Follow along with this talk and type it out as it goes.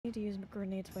Need to use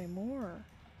grenades way more.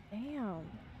 Damn.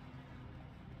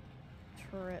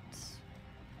 Turrets.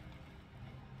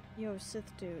 Yo,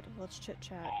 Sith dude, let's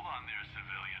chit-chat. Hold on there,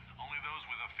 civilian. Only those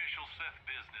with official Sith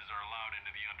business are allowed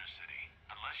into the Undercity.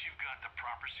 Unless you've got the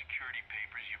proper security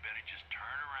papers, you better just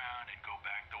turn around and go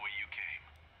back the way you came.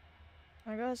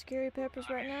 I got security papers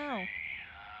right now.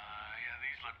 Yeah,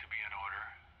 these look to be in order.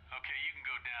 Okay, you can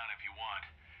go down if you want.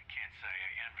 Can't say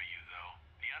I envy you, though.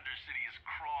 The Undercity is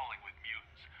crawling with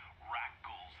mutants. Rat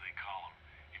ghouls, they call them.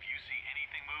 If you see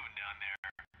anything moving down there,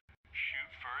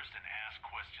 shoot first and ask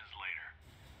questions later.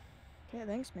 Okay,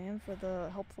 thanks, man, for the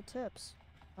helpful tips.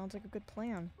 Sounds like a good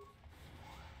plan.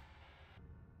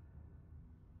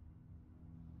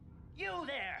 You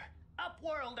there,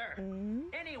 Upworlder! Mm?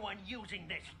 Anyone using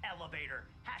this elevator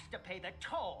has to pay the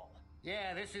toll.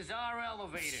 Yeah, this is our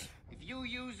elevator. If you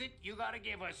use it, you gotta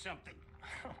give us something. I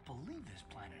don't believe this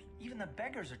planet. Even the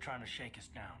beggars are trying to shake us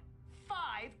down.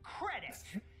 5 credits.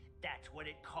 That's what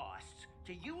it costs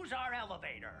to use our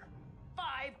elevator.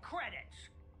 5 credits.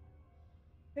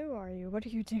 Who are you? What are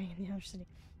you doing in the Undercity?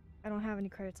 I don't have any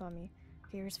credits on me.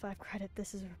 Okay, here's 5 credit.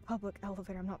 This is a Republic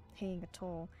elevator. I'm not paying a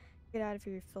toll. Get out of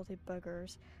here, you filthy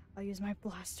buggers. I'll use my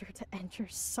blaster to end your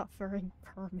suffering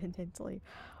permanently.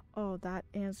 Oh, that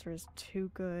answer is too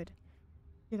good.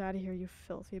 Get out of here, you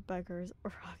filthy beggars,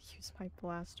 or I'll use my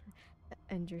blaster to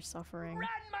end your suffering. Run,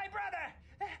 my brother!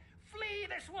 Flee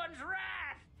this one's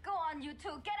wrath! Go on, you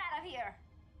two. Get out of here.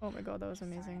 Oh my god, that was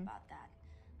Sorry amazing. about that.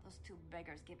 Those 2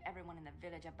 beggars give everyone in the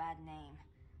village a bad name.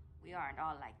 We aren't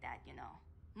all like that, you know.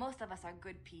 Most of us are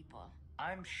good people.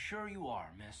 I'm sure you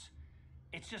are, miss.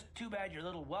 It's just too bad your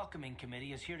little welcoming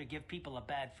committee is here to give people a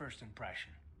bad first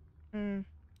impression.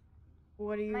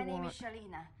 What do you want? My name is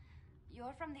Shalina.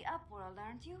 You're from the Upworld,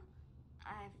 aren't you?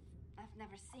 I've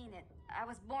never seen it. I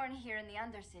was born here in the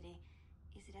Undercity.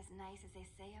 Is it as nice as they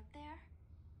say up there?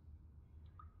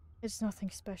 It's nothing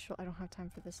special. I don't have time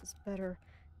for this. It's better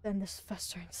than this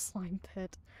festering slime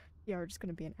pit. You're just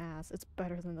gonna be an ass. It's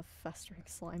better than the festering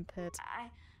slime pit.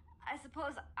 I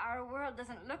suppose our world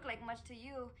doesn't look like much to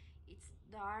you. It's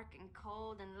dark and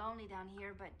cold and lonely down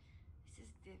here, but this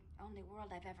is the only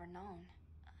world I've ever known.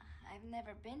 I've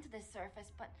never been to the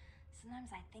surface, but sometimes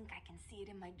I think I can see it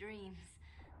in my dreams.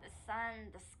 The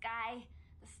sun, the sky,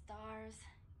 the stars.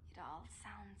 It all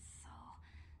sounds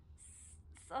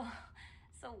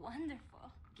so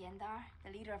wonderful. Gendar,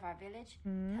 the leader of our village,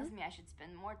 tells me I should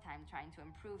spend more time trying to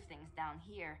improve things down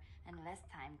here and less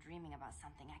time dreaming about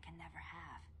something I can never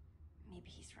have. Maybe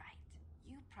he's right.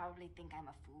 You probably think I'm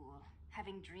a fool,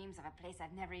 having dreams of a place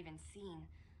I've never even seen.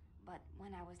 But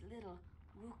when I was little,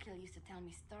 Rukil used to tell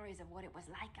me stories of what it was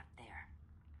like up there.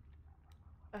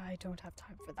 I don't have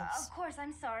time for this. Of course,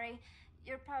 I'm sorry.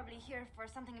 You're probably here for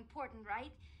something important,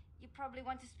 right? You probably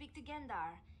want to speak to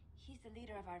Gendar. He's the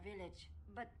leader of our village.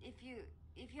 But if you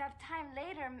have time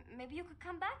later, maybe you could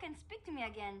come back and speak to me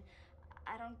again.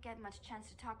 I don't get much chance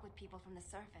to talk with people from the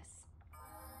surface.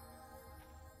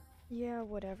 Yeah,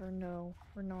 whatever. No,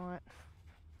 we're not.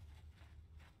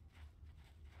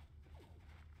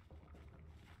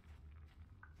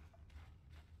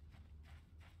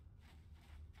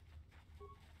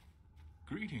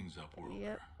 Greetings, Upworlder.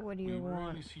 Yep, what do you want? We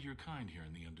rarely see your kind here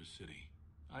in the Undercity.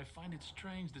 I find it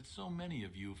strange that so many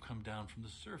of you have come down from the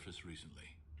surface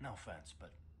recently. No offense,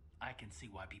 but I can see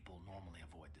why people normally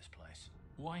avoid this place.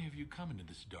 Why have you come into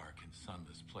this dark and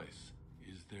sunless place?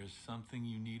 Is there something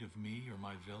you need of me or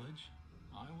my village?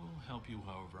 I will help you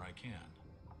however I can.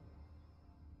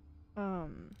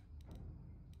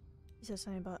 You said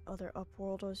something about other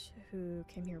Upworlders who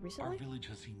came here recently? Our village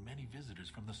has seen many visitors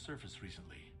from the surface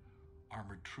recently.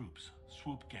 Armored troops,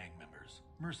 swoop gang members,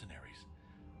 mercenaries.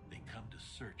 They come to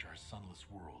search our sunless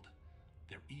world.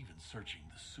 They're even searching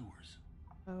the sewers.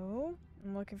 Oh,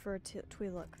 I'm looking for a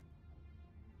Twi'lek.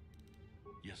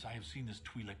 Yes, I have seen this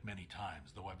Twi'lek many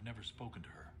times, though I've never spoken to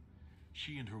her.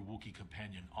 She and her Wookiee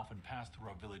companion often pass through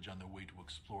our village on their way to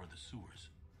explore the sewers.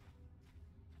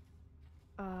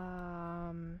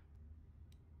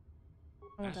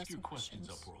 Ask your questions,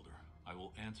 Upworlder. I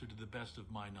will answer to the best of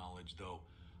my knowledge, though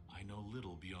I know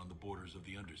little beyond the borders of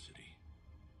the Undercity.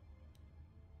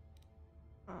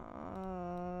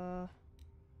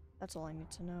 That's all I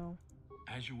need to know.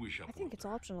 As you wish, Upworlder. I think it's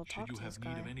optional to talk to this guy. Should you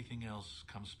have need of anything else,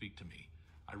 come speak to me.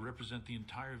 I represent the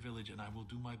entire village, and I will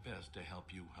do my best to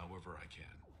help you however I can.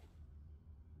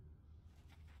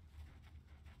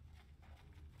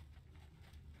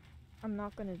 I'm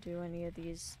not gonna do any of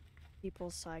these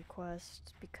people's side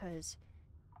quests because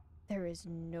there is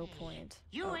no point.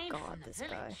 You oh ain't god, from the this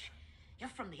village. guy. You're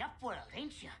from the Upworld,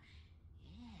 ain't you?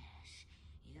 Yes.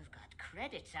 You've got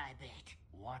credits, I bet.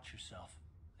 Watch yourself.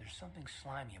 There's something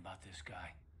slimy about this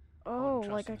guy. Oh,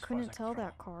 wouldn't trust like him I as far couldn't as I tell throw that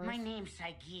him. card. My name's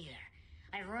Sagir.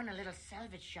 I run a little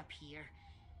salvage shop here.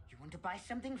 You want to buy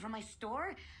something from my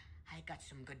store? I got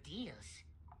some good deals.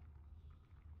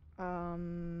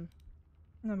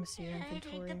 Let me see your It ain't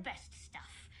inventory. the best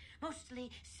stuff. Mostly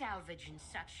salvage and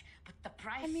such, but the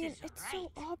price I mean, is it's right.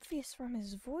 so obvious from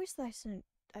his voice that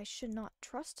I should not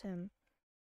trust him.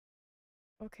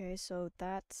 Okay, so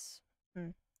that's...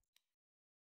 A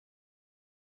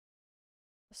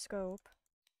scope,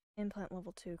 implant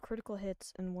level 2, critical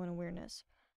hits, and 1 awareness.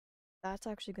 That's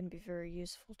actually going to be very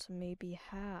useful to maybe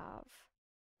have.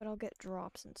 But I'll get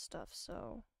drops and stuff,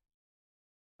 so...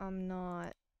 I'm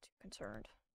not too concerned.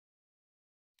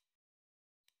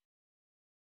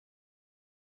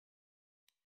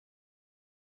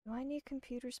 Do I need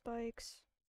computer spikes?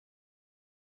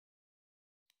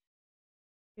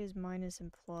 Is minus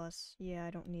and plus. Yeah, I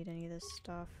don't need any of this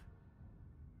stuff.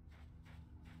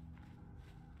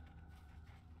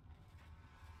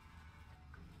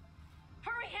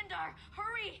 Hurry, Hindar!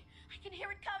 Hurry! I can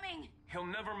hear it coming! He'll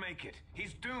never make it.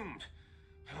 He's doomed.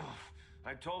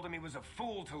 I told him he was a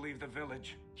fool to leave the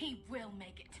village. He will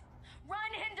make it.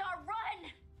 Run, Hindar,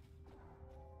 run!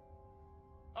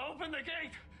 Open the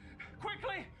gate!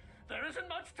 Quickly! There isn't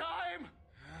much time!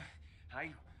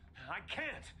 I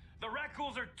can't! The rat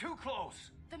ghouls are too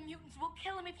close! The mutants will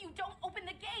kill him if you don't open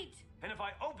the gate! And if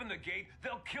I open the gate,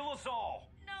 they'll kill us all!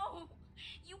 No!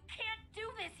 You can't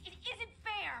do this! It isn't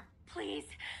fair! Please,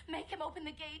 make him open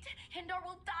the gate. Hindar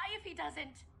will die if he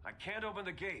doesn't. I can't open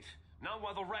the gate. Not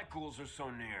while the rat ghouls are so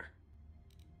near.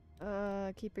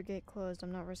 Keep your gate closed.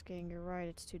 I'm not risking your right.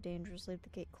 It's too dangerous. Leave the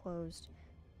gate closed.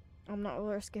 I'm not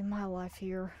risking my life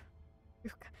here.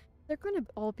 They're gonna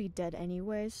all be dead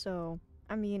anyway, so...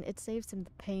 I mean, it saves him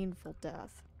the painful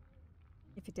death.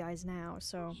 If he dies now,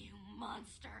 so... You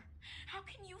monster! How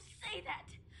can you say that?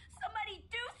 Somebody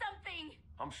do something!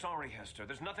 I'm sorry, Hester.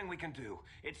 There's nothing we can do.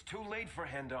 It's too late for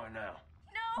Hendar now.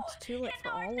 No! It's too late for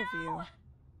Hindar, all no! of you.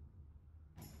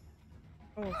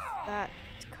 Oh, that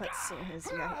cutscene is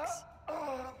yikes.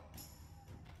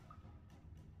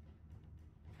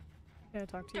 Can I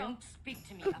talk to you? Don't speak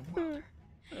to me, Upworlder.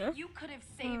 You could have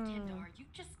saved Hindar. You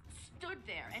just stood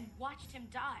there and watched him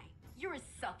die. You're as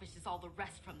selfish as all the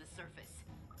rest from the surface.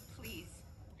 Please,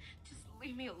 just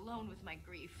leave me alone with my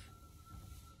grief.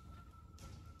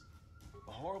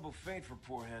 A horrible fate for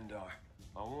poor Hendar.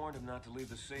 I warned him not to leave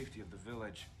the safety of the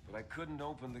village, but I couldn't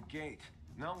open the gate.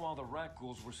 Not while the rat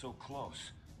ghouls were so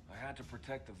close. I had to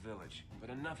protect the village, but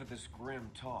enough of this grim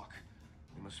talk.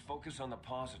 We must focus on the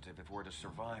positive if we're to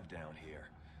survive down here.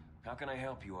 How can I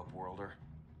help you, Upworlder?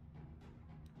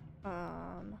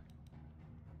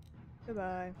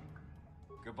 Goodbye.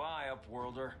 Goodbye,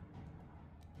 Upworlder.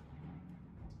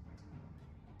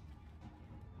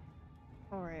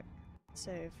 Alright.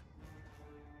 Save.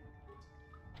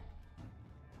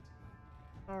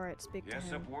 Alright, speak Yes,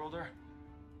 to him. Upworlder?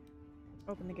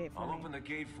 Open the gate for I'll me. open the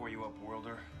gate for you,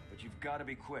 Upworlder, but you've got to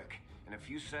be quick. In a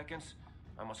few seconds,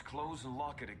 I must close and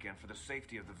lock it again for the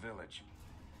safety of the village.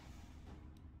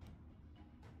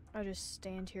 I'll just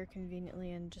stand here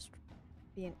conveniently and just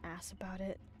be an ass about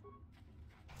it.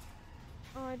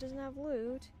 Oh, it doesn't have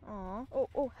loot. Aw.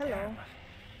 Oh, hello. Damn,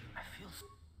 I feel sick.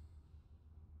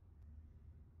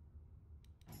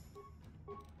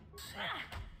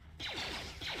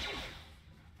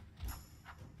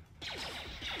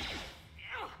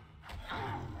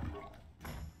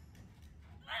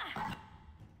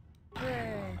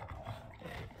 Hooray.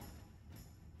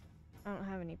 I don't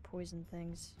have any poison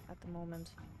things at the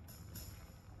moment.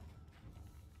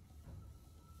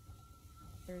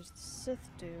 There's the Sith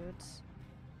dudes.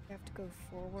 You have to go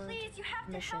forward. Please, you have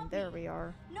to Mission. help There me. we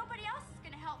are. Nobody else is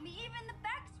gonna help me. Even the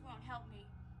Becks won't help me.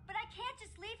 But I can't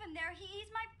just leave him there. He's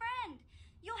my friend.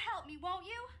 You'll help me, won't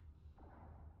you?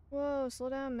 Whoa, slow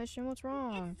down, Mission. What's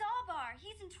wrong? It's Zalbar.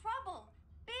 He's in trouble.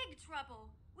 Big trouble.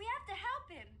 We have to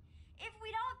help him. If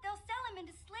we don't, they'll sell him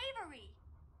into slavery.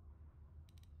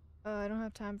 I don't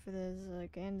have time for this.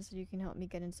 Again, so you can help me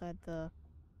get inside the...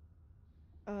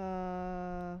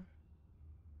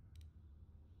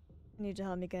 You need to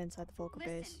help me get inside the Volca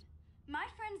base. Listen, my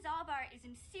friend Zalbar is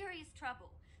in serious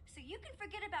trouble, so you can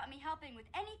forget about me helping with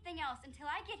anything else until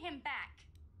I get him back.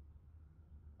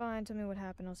 Fine, tell me what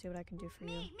happened. I'll see what I can do for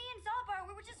you. Me and Zalbar,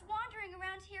 we were just wandering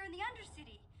around here in the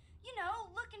Undercity. You know,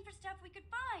 looking for stuff we could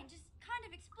find, just kind of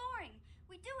exploring.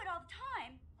 We do it all the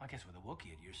time. I guess with a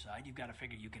Wookiee at your side, you've got to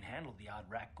figure you can handle the odd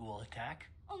rat ghoul attack.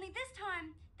 Only this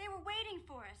time, they were waiting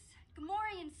for us.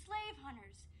 Gamorrean slave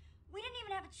hunters. We didn't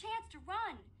even have a chance to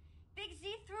run. Big Z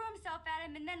threw himself at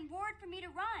him and then roared for me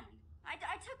to run. I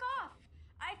took off.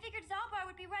 I figured Zalbar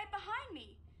would be right behind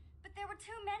me. But there were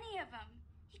too many of them.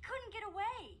 He couldn't get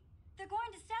away. They're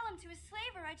going to sell him to a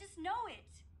slaver, I just know it.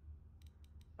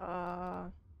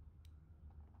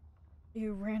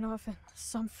 You ran off and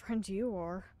some friend you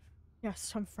are. Yeah,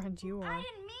 some friend you are. I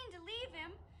didn't mean to leave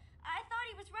him. I thought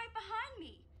he was right behind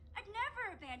me. I'd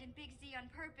never abandon Big Z on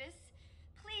purpose.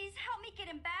 Please, help me get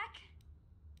him back.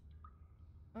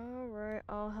 Alright,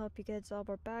 I'll help you get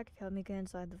Zalbar back if you help me get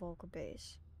inside the Volker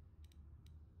base.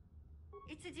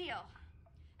 It's a deal.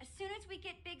 As soon as we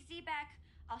get Big Z back,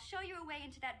 I'll show you a way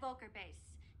into that Volker base.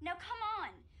 Now come on!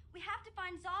 We have to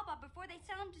find Zalbar before they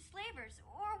sell him to slavers,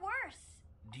 or worse.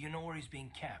 Do you know where he's being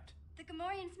kept? The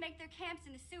Gamorreans make their camps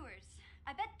in the sewers.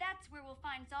 I bet that's where we'll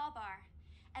find Zalbar.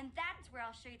 And that's where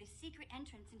I'll show you the secret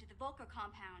entrance into the Volker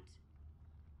compound.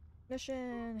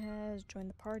 Mission has joined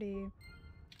the party.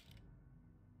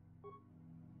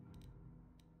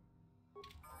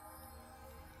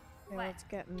 Okay, What? let's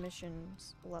get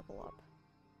missions level up.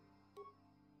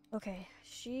 Okay,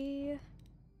 she...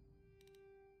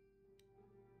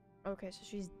 Okay, so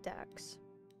she's Dex.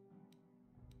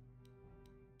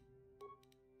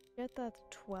 Get that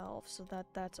to 12, so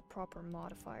that's a proper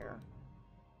modifier.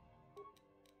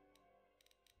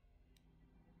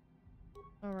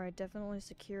 Alright, definitely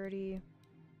security.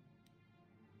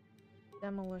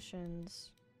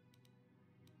 Demolitions.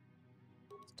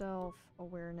 Stealth,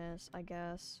 awareness, I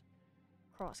guess.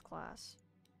 Cross-class.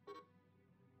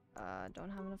 Don't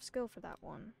have enough skill for that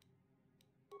one.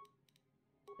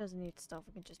 Doesn't need stealth,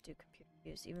 we can just do computer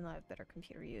use, even though I have better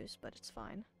computer use, but it's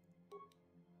fine.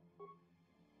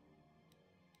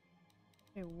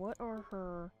 Okay, what are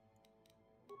her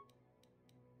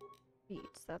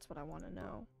feats? That's what I want to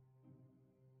know.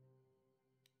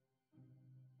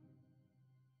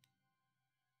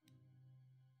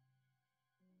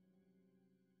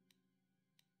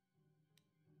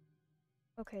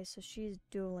 Okay, so she's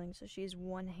dueling, so she's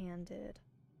one-handed.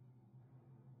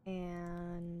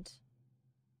 And...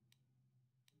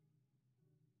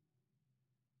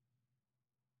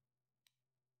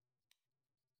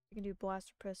 you can do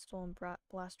blaster pistol and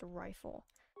blaster rifle.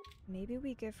 Maybe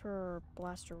we give her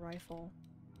blaster rifle.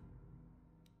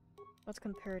 Let's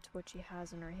compare it to what she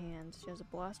has in her hands. She has a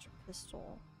blaster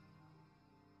pistol.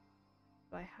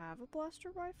 Do I have a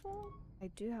blaster rifle? I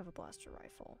do have a blaster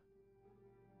rifle.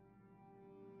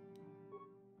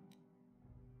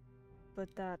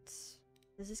 But that's...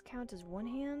 does this count as one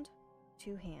hand?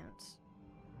 Two hands.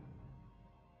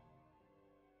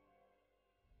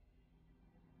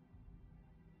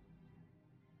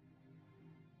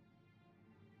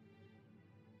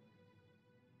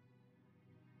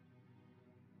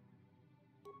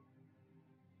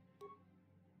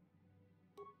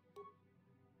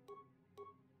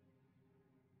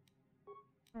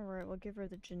 Alright, we'll give her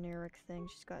the generic thing.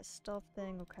 She's got a stealth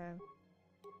thing, okay.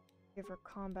 Give her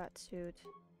combat suit.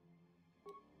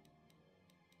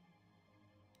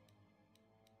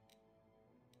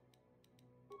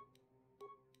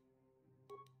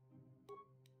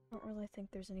 I don't really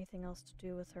think there's anything else to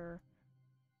do with her.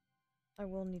 I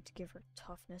will need to give her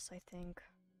toughness, I think.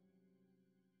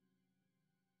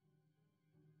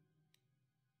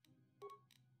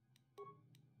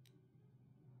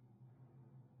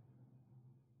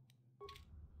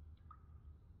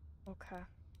 Okay.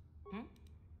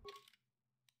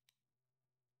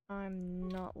 I'm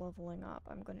not leveling up.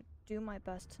 I'm gonna do my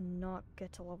best to not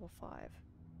get to level 5.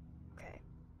 Okay.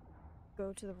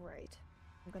 Go to the right.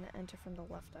 I'm gonna enter from the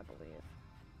left, I believe.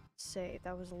 Save.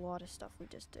 That was a lot of stuff we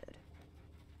just did.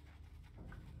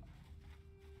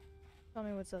 Tell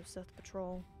me what's up, Sith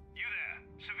Patrol. You there,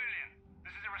 civilian.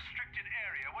 This is a restricted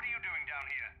area. What are you doing down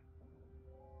here?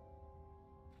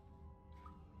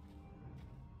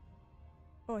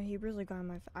 Oh, he really got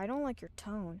my... I don't like your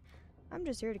tone. I'm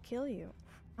just here to kill you.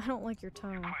 I don't like your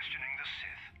tone. You're questioning the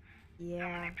Sith. Yeah.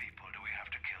 How many people do we have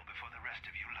to kill before the rest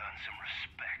of you learn some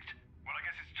respect? Well, I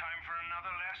guess it's time for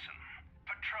another lesson.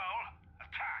 Patrol,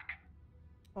 attack!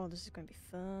 Oh, this is gonna be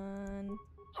fun.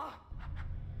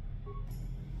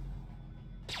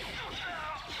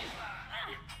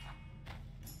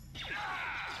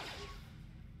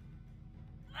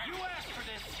 You asked for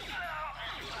this!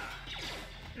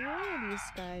 Oh,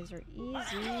 these guys are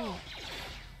easy.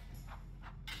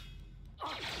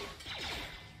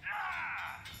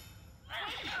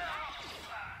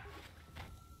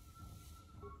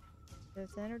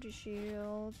 There's energy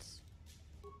shields.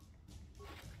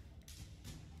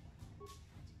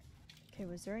 Okay,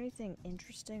 was there anything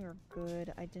interesting or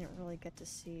good I didn't really get to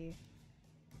see?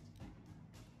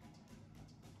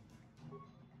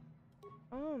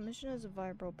 Oh, mission has a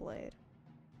vibro blade.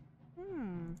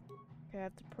 Okay, I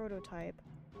have the prototype.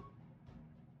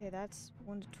 Okay, that's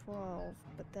 1 to 12,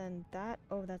 but then that,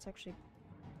 oh, that's actually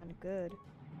kind of good.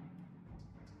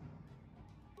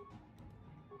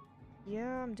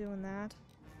 Yeah, I'm doing that.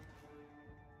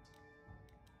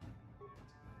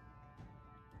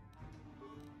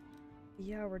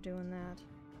 Yeah, we're doing that.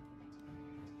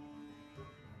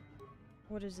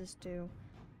 What does this do?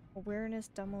 Awareness,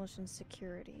 demolition,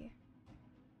 security.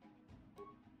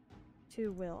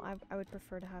 2 will. I would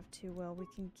prefer to have 2 will. We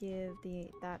can give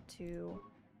that to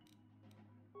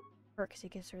her because he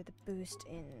gives her the boost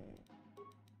in.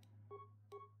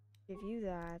 Give you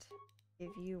that.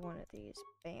 Give you one of these.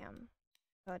 Bam.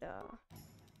 But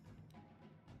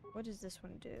what does this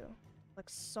one do? Like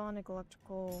sonic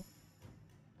electrical.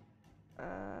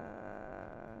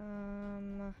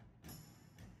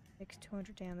 Makes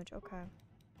 200 damage. Okay.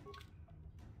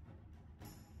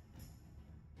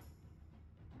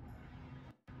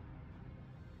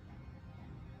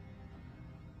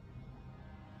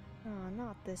 Oh,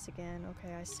 not this again.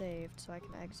 Okay, I saved, so I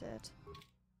can exit.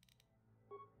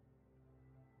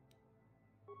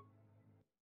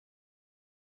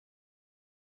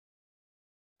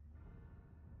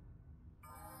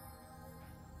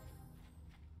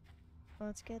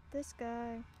 Let's get this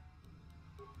guy.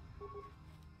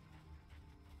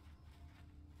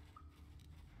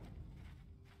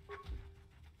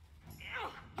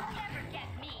 You'll never get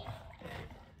me.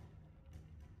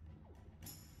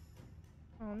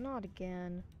 Oh, not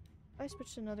again. If I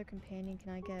switch to another companion,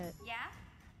 can I get... Yeah?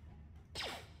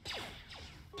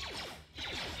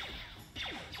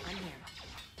 I'm here.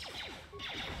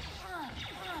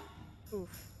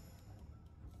 Oof.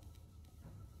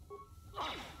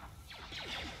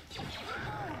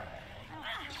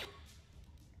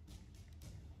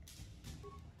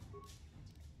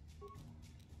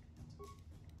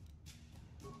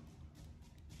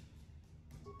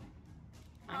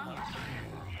 I'm here.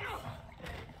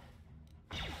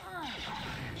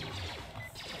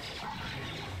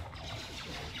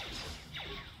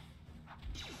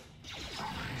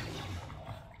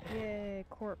 Yay,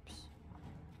 corpse.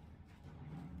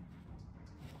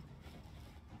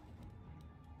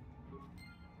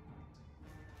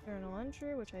 Journal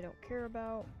entry, which I don't care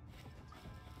about.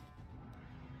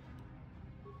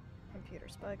 Computer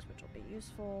spikes, which will be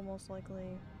useful, most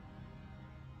likely.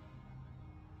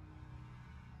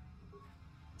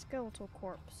 Skeletal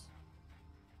corpse.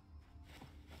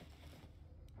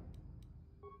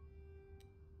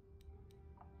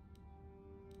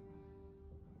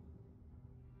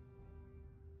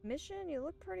 Mission, you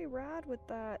look pretty rad with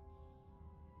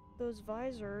those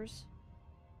visors.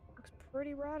 Looks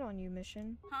pretty rad on you,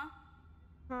 Mission. Huh?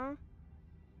 Huh?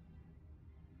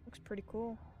 Looks pretty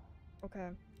cool. Okay.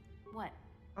 What?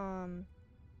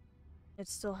 It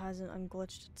still hasn't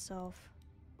unglitched itself.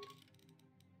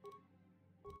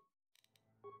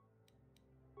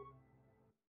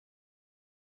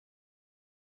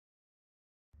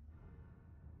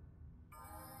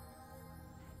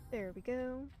 There we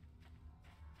go.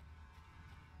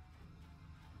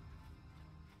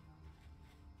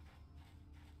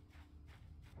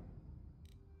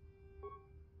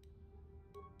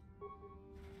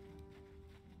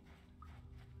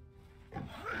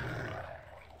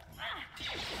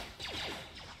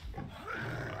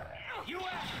 You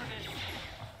asked for this!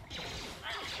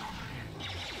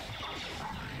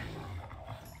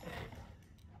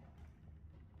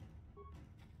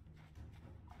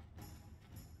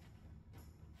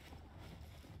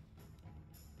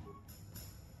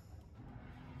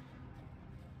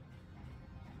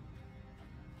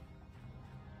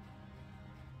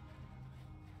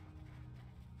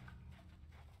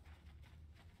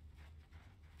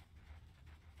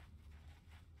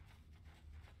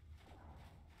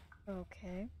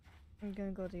 Okay. I'm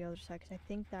gonna go to the other side because I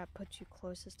think that puts you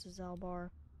closest to Zalbar.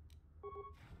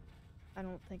 I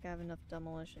don't think I have enough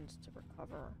demolitions to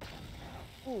recover.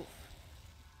 Oof.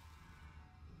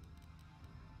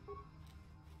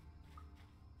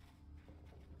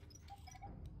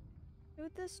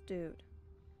 Who's this dude?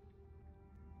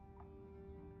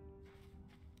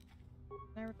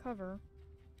 Can I recover?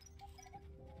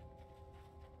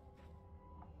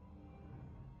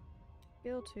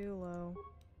 Skill too low.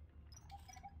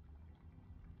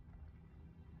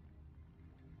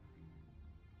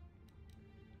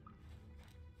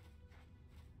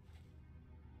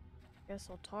 Guess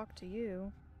I'll talk to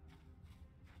you.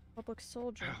 Public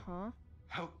soldier, huh?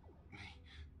 Help me.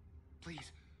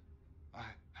 Please. I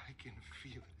can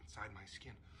feel it inside my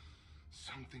skin.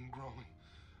 Something growing.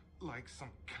 Like some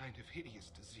kind of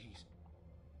hideous disease.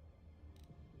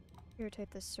 Here,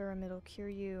 take this serum, it'll cure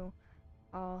you.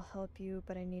 I'll help you,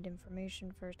 but I need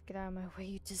information first. Get out of my way,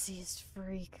 you diseased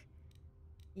freak.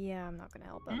 Yeah, I'm not gonna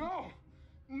help them. No!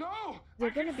 No!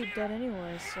 They're gonna be dead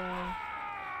anyway, so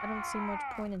I don't see much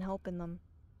point in helping them.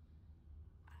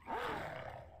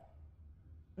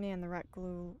 Man, the rat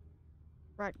glue.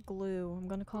 I'm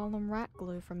gonna call them rat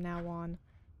glue from now on.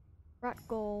 Rat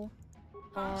goal.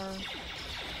 Bar.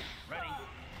 Ready?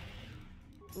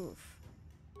 Oof.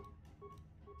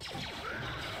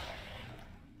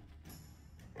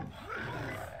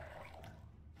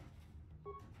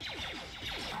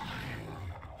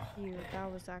 Phew,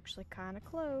 that was actually kind of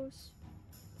close.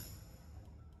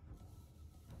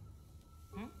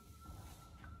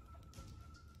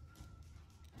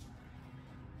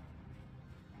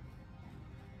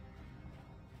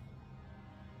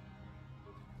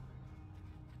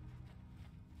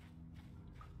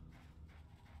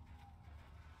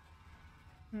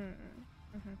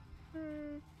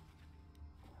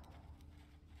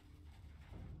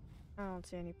 I don't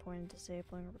see any point in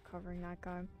disabling or recovering that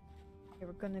guy. Okay,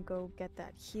 we're gonna go get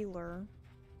that healer.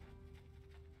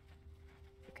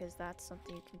 Because that's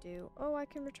something you can do. Oh, I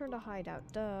can return to hideout,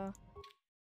 duh.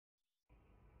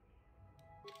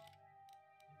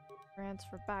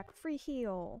 Transfer back, free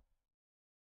heal.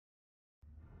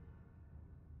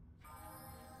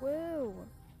 Woo!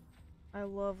 I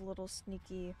love little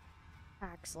sneaky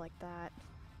hacks like that.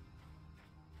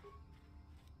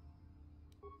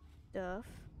 Duff.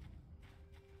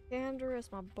 Andreas,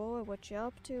 my boy, what you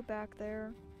up to back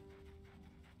there?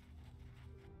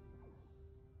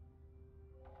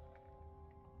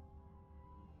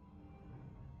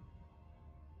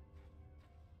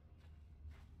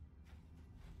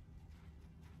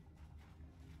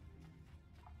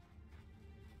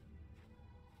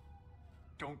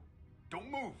 Don't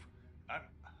move.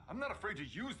 I'm not afraid to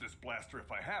use this blaster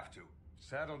if I have to.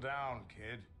 Settle down,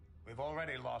 kid. We've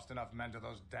already lost enough men to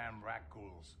those damn rat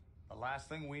ghouls. The last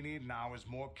thing we need now is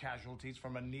more casualties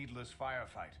from a needless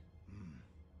firefight.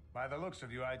 By the looks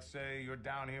of you, I'd say you're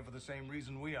down here for the same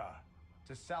reason we are.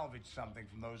 To salvage something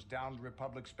from those downed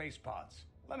Republic space pods.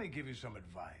 Let me give you some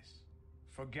advice.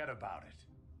 Forget about it.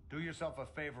 Do yourself a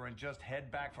favor and just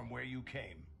head back from where you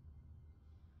came.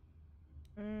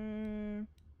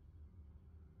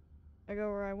 I go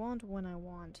where I want, when I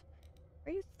want.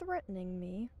 Are you threatening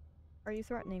me? Are you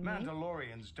threatening me?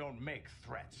 Mandalorians don't make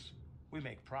threats. We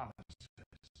make promises.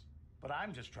 But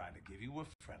I'm just trying to give you a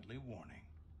friendly warning.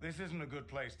 This isn't a good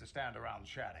place to stand around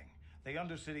chatting. The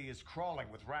Undercity is crawling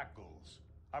with rat ghouls.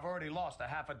 I've already lost a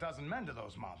half a dozen men to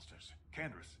those monsters.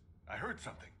 Candace, I heard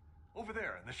something. Over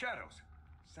there, in the shadows.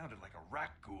 Sounded like a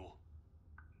rat ghoul.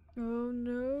 Oh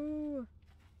no.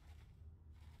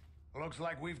 Looks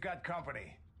like we've got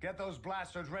company. Get those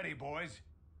blasters ready, boys.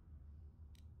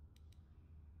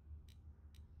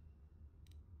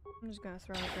 I'm just gonna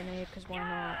throw a grenade, because why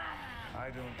not? I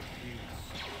don't feel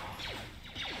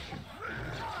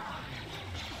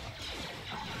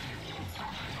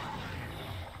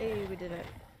Hey, we did it.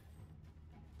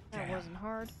 That Damn. wasn't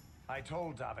hard. I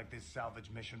told Davik this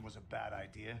salvage mission was a bad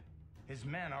idea. His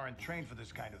men aren't trained for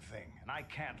this kind of thing, and I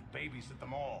can't babysit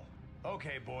them all.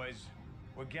 Okay, boys.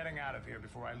 We're getting out of here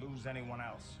before I lose anyone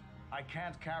else. I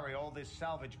can't carry all this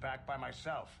salvage back by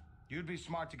myself. You'd be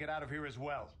smart to get out of here as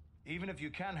well. Even if you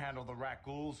can handle the rat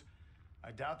ghouls,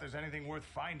 I doubt there's anything worth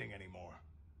finding anymore.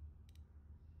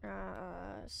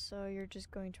 So you're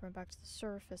just going to run back to the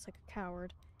surface like a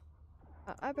coward.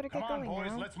 I better get Come on, going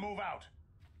boys, now. let's move out.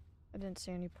 I didn't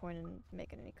see any point in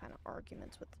making any kind of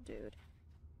arguments with the dude.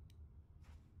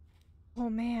 Oh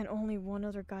man, only one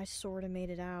other guy sorta made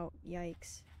it out.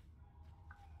 Yikes.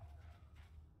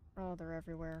 Oh, they're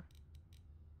everywhere.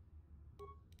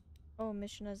 Oh,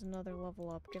 mission has another level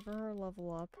up. Give her a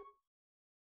level up.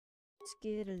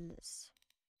 Skills.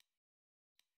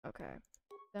 Okay.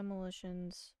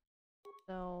 Demolitions.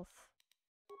 Stealth.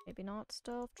 Maybe not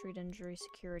stealth. Treat injury.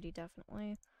 Security,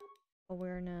 definitely.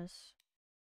 Awareness.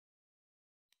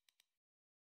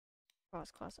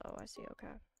 Cross class. Oh, I see.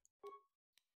 Okay.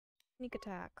 Sneak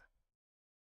attack.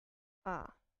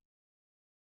 Ah.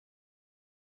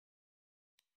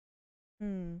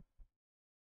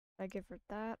 I give her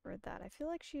that or that? I feel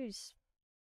like she's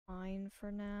fine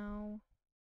for now.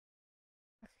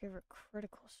 I could give her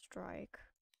critical strike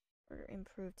or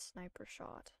improved sniper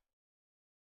shot.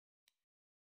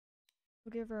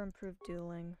 We'll give her improved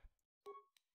dueling.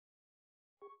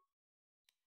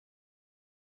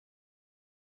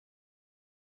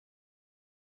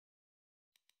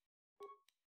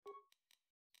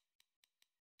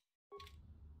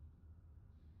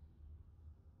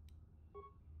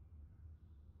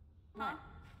 Huh?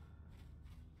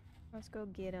 Let's go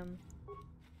get him.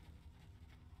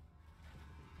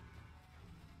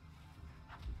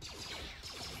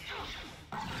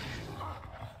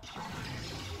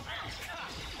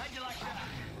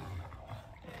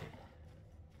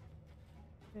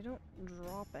 They don't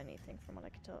drop anything from what I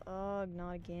can tell. Ugh,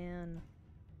 not again.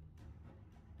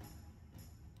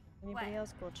 Anybody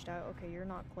else glitched out? Okay, you're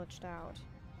not glitched out.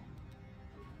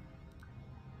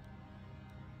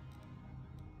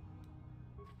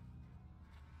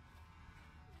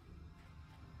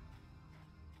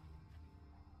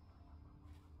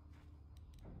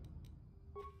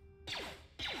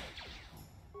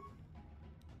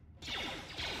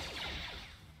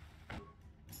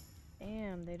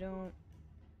 Damn, they don't...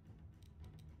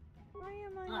 Why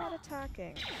am I not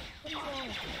attacking? What is wrong with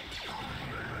me?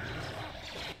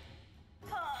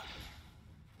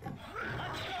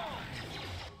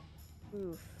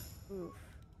 Oof, oof,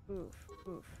 oof,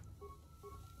 oof.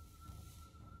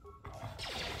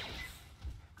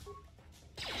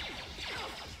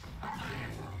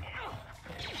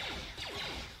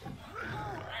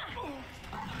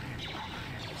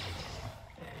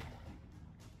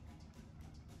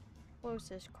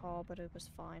 Closest call, but it was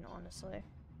fine, honestly.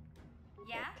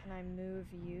 Yeah? Okay, can I move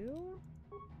you?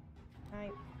 Can I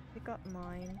pick up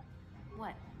mine?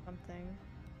 What? Something.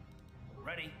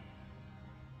 Ready?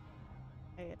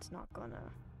 Hey, it's not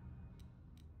gonna.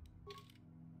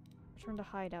 Return to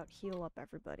hideout, heal up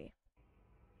everybody.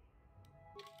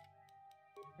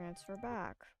 Transfer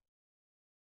back.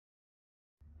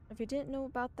 If you didn't know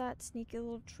about that sneaky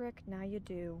little trick, now you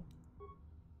do.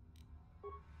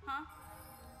 Huh?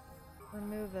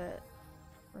 Remove it.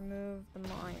 Remove the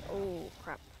mine. Oh,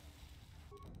 crap.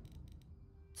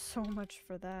 So much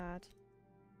for that.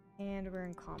 And we're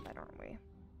in combat, aren't we?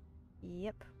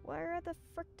 Yep. Where the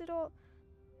frick did all...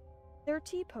 They're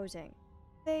T-posing.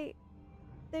 They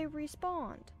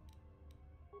respawned.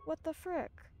 What the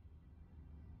frick?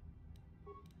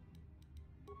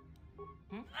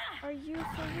 Are you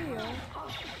for real?